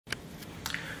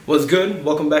What's good?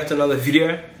 Welcome back to another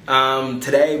video.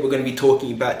 Today we're going to be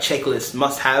talking about checklist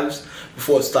must-haves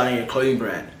before starting a clothing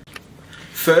brand.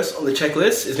 First on the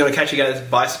checklist is going to catch you guys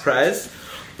by surprise,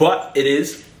 but it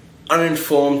is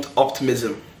uninformed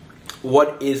optimism.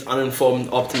 What is uninformed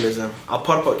optimism? I'll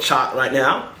put up a chart right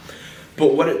now,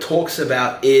 but what it talks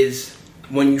about is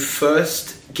when you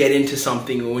first get into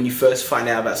something or when you first find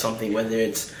out about something, whether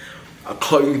it's a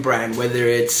clothing brand, whether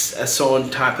it's a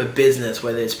certain type of business,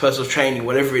 whether it's personal training,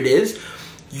 whatever it is,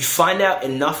 you find out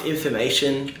enough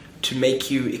information to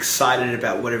make you excited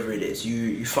about whatever it is.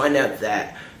 You find out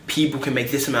that people can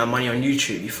make this amount of money on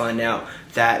YouTube. You find out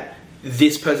that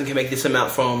this person can make this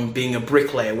amount from being a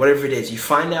bricklayer, whatever it is. You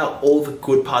find out all the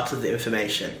good parts of the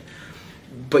information,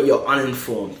 but you're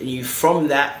uninformed. And you, from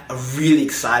that, are really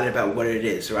excited about what it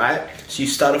is, right? So you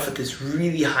start off at this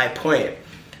really high point.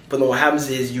 But then what happens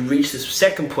is you reach this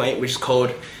second point, which is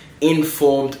called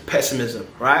informed pessimism,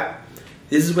 right?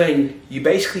 This is when you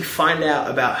basically find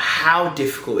out about how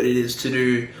difficult it is to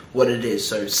do what it is.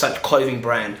 So such clothing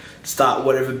brand, start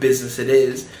whatever business it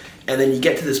is. And then you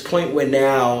get to this point where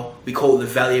now we call it the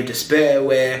valley of despair,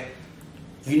 where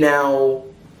you now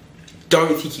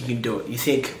don't think you can do it. You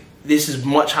think, this is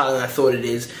much harder than I thought it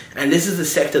is. And this is the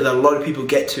sector that a lot of people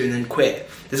get to and then quit.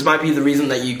 This might be the reason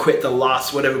that you quit the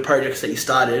last whatever projects that you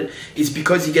started, is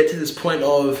because you get to this point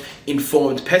of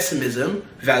informed pessimism,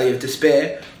 valley of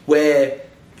despair, where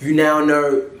you now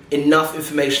know enough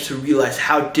information to realize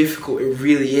how difficult it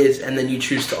really is, and then you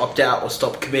choose to opt out or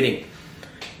stop committing.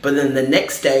 But then the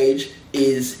next stage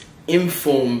is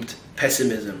informed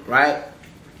pessimism, right?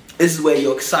 This is where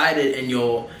you're excited and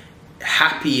you're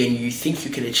happy and you think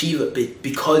you can achieve it, but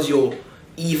because you're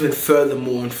even further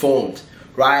more informed,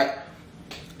 right?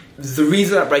 The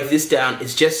reason I break this down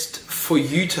is just for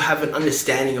you to have an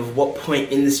understanding of what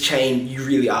point in this chain you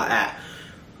really are at.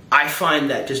 I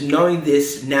find that just knowing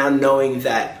this, now knowing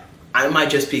that I might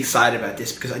just be excited about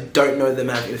this because I don't know the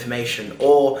amount of information,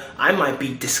 or I might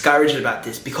be discouraged about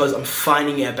this because I'm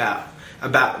finding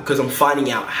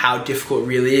out how difficult it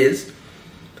really is.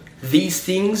 These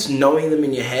things, knowing them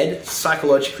in your head,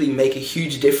 psychologically make a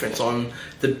huge difference on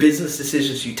the business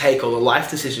decisions you take or the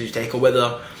life decisions you take, or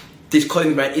whether this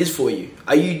clothing brand is for you.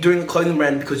 Are you doing a clothing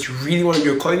brand because you really want to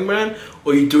do a clothing brand,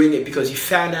 or are you doing it because you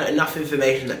found out enough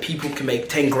information that people can make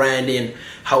 10 grand in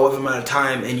however amount of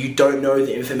time and you don't know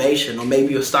the information? Or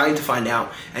maybe you're starting to find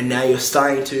out and now you're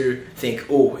starting to think,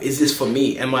 oh, is this for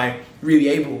me? Am I really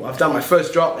able? I've done my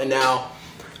first drop and now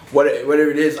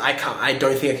whatever it is, I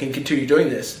don't think I can continue doing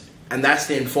this. And that's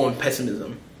the informed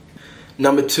pessimism.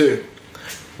 Number 2,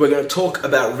 we're going to talk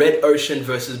about red ocean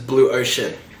versus blue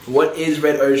ocean. What is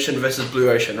red ocean versus blue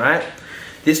ocean, right?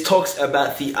 This talks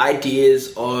about the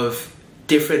ideas of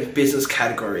different business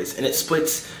categories, and it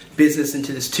splits business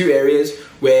into these two areas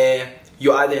where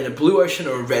you're either in a blue ocean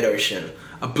or a red ocean.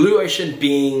 A blue ocean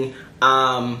being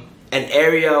an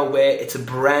area where it's a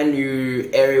brand new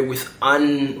area with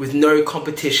no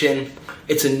competition.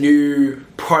 It's a new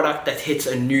product that hits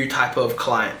a new type of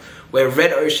client. Where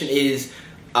red ocean is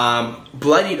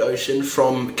bloodied ocean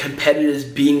from competitors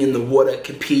being in the water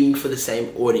competing for the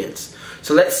same audience.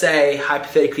 So let's say,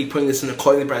 hypothetically putting this in a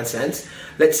clothing brand sense,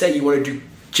 let's say you want to do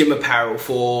gym apparel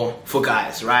for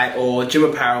guys, right? Or gym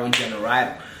apparel in general,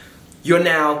 right? You're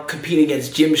now competing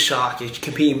against Gymshark, you're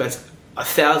competing against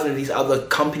 1,000 of these other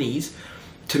companies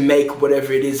to make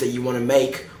whatever it is that you want to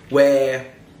make,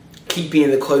 where, keeping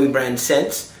in the clothing brand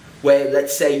sense, where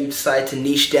let's say you decide to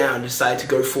niche down, decide to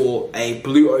go for a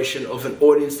blue ocean of an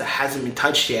audience that hasn't been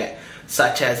touched yet,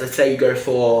 such as, let's say you go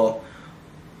for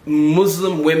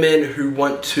Muslim women who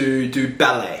want to do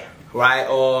ballet, right?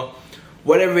 Or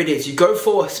whatever it is, you go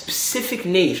for a specific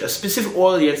niche, a specific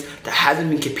audience that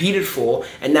hasn't been competed for,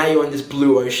 and now you're on this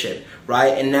blue ocean,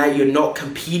 right? And now you're not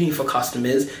competing for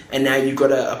customers, and now you've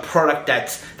got a product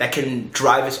that can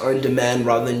drive its own demand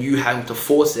rather than you having to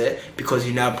force it, because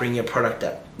you're now bringing a product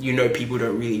that you know people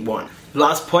don't really want.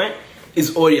 Last point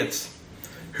is audience.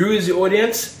 Who is your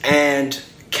audience and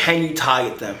can you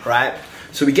target them, right?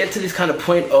 So we get to this kind of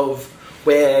point of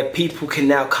where people can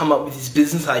now come up with these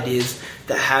business ideas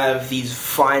that have these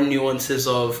fine nuances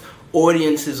of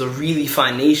audiences or really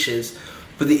fine niches.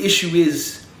 But the issue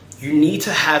is you need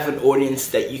to have an audience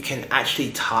that you can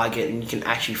actually target and you can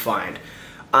actually find.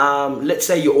 Let's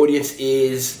say your audience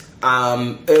is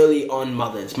early on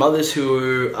mothers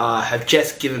who have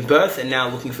just given birth and now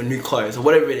looking for new clothes or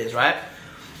whatever it is, right?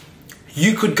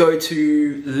 You could go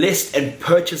to list and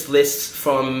purchase lists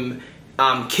from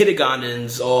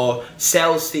kindergartens or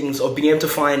sales things, or being able to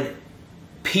find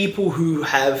people who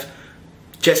have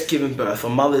just given birth, or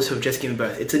mothers who have just given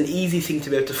birth. It's an easy thing to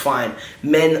be able to find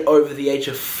men over the age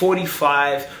of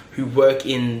 45 who work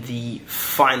in the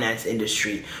finance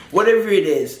industry. Whatever it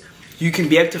is, you can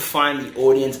be able to find the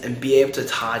audience and be able to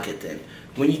target them.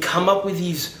 When you come up with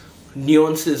these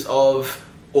nuances of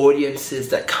audiences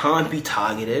that can't be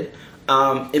targeted,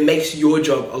 it makes your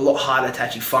job a lot harder to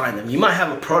actually find them. You might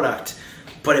have a product,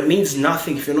 but it means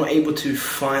nothing if you're not able to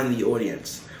find the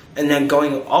audience. And then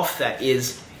going off that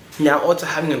is now also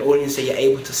having an audience that you're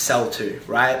able to sell to,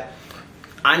 right?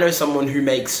 I know someone who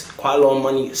makes quite a lot of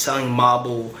money selling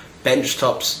marble bench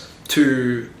tops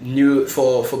to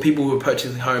for people who are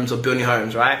purchasing homes or building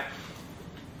homes, right?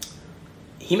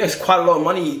 He makes quite a lot of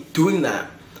money doing that.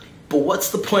 But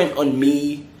what's the point on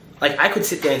me? Like, I could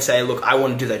sit there and say, look, I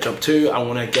want to do that job too. I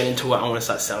want to get into it. I want to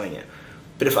start selling it.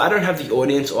 But if I don't have the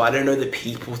audience or I don't know the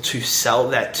people to sell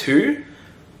that to,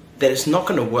 then it's not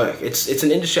going to work. It's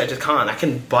an industry I just can't. I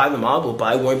can buy the marble, but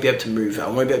I won't be able to move it. I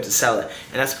won't be able to sell it.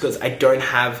 And that's because I don't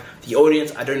have the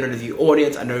audience. I don't know the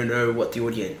audience. I don't know what the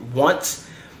audience wants.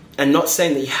 And not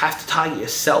saying that you have to target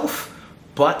yourself,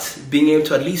 but being able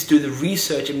to at least do the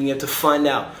research and being able to find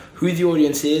out who the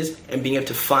audience is and being able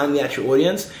to find the actual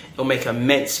audience, it'll make an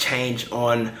immense change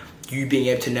on you being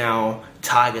able to now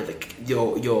target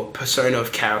your persona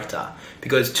of character.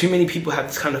 Because too many people have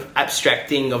this kind of abstract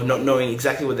thing of not knowing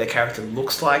exactly what their character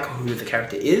looks like or who the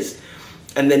character is.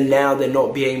 And then now they're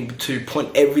not being able to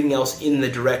point everything else in the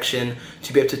direction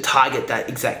to be able to target that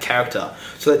exact character.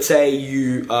 So let's say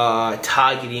you are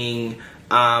targeting,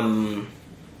 I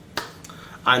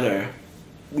don't know,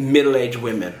 middle-aged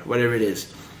women, whatever it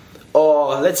is.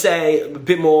 Or let's say a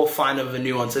bit more fine of a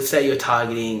nuance. Let's say you're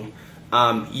targeting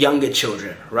younger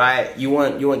children, right? You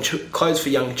want clothes for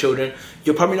young children.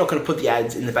 You're probably not going to put the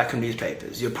ads in the back of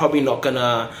newspapers. You're probably not going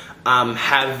to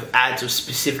have ads of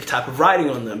specific type of writing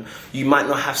on them. You might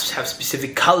not have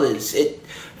specific colors.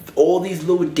 All these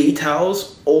little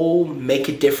details all make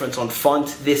a difference on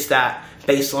font, this, that,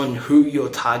 based on who your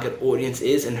target audience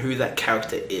is and who that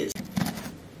character is.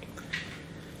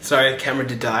 Sorry, camera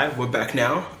did die. We're back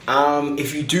now.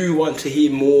 If you do want to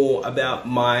hear more about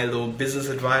my little business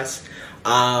advice,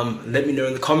 let me know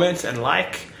in the comments and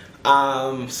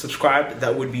subscribe.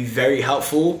 That would be very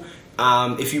helpful.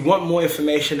 If you want more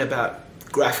information about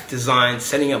graphic design,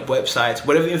 setting up websites,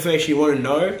 whatever information you want to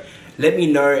know, let me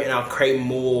know and I'll create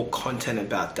more content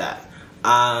about that.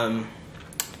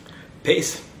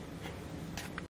 Peace.